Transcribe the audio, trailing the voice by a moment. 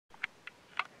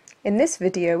In this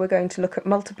video we're going to look at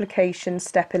multiplication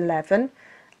step 11.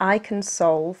 I can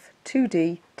solve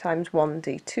 2d times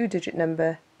 1d, two-digit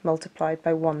number multiplied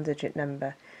by one-digit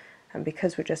number. And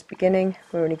because we're just beginning,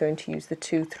 we're only going to use the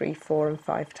 2, 3, 4 and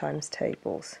 5 times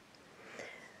tables.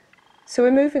 So we're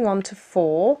moving on to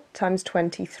 4 times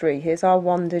 23. Here's our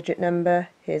one-digit number,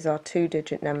 here's our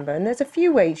two-digit number, and there's a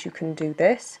few ways you can do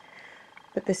this,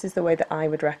 but this is the way that I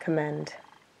would recommend.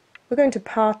 We're going to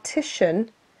partition,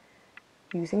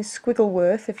 using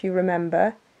Squiggleworth if you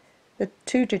remember, the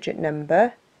two-digit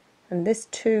number, and this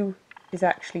 2 is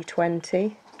actually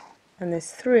 20, and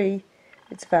this 3,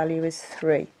 its value is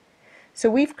 3. So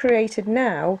we've created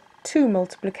now two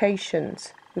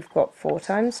multiplications. We've got 4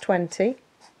 times 20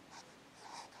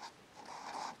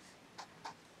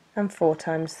 and 4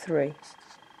 times 3.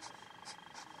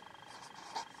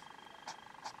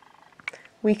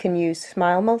 We can use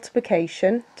smile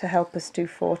multiplication to help us do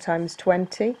 4 times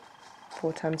 20.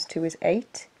 4 times 2 is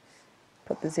 8.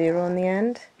 Put the 0 on the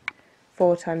end.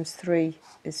 4 times 3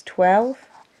 is 12.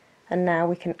 And now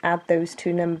we can add those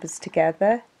two numbers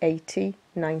together, 80,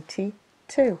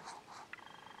 92.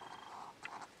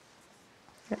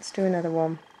 Let's do another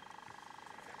one.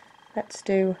 Let's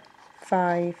do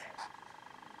 5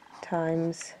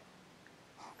 times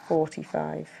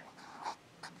 45.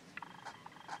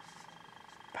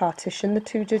 Partition the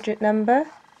two-digit number,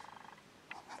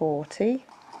 40,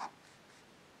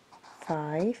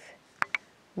 5.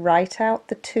 Write out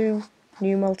the two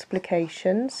new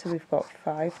multiplications, so we've got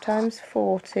 5 times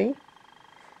 40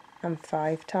 and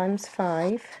 5 times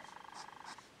 5.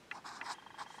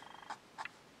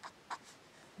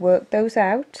 Work those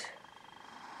out.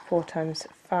 4 times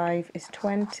 5 is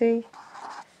 20.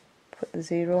 Put the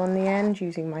 0 on the end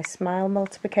using my smile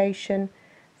multiplication.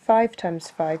 5 times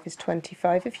 5 is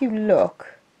 25. If you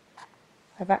look,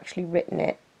 I've actually written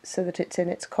it so that it's in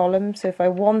its column, so if I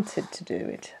wanted to do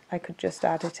it, I could just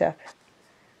add it up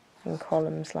in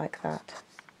columns like that.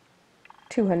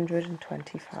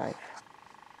 225.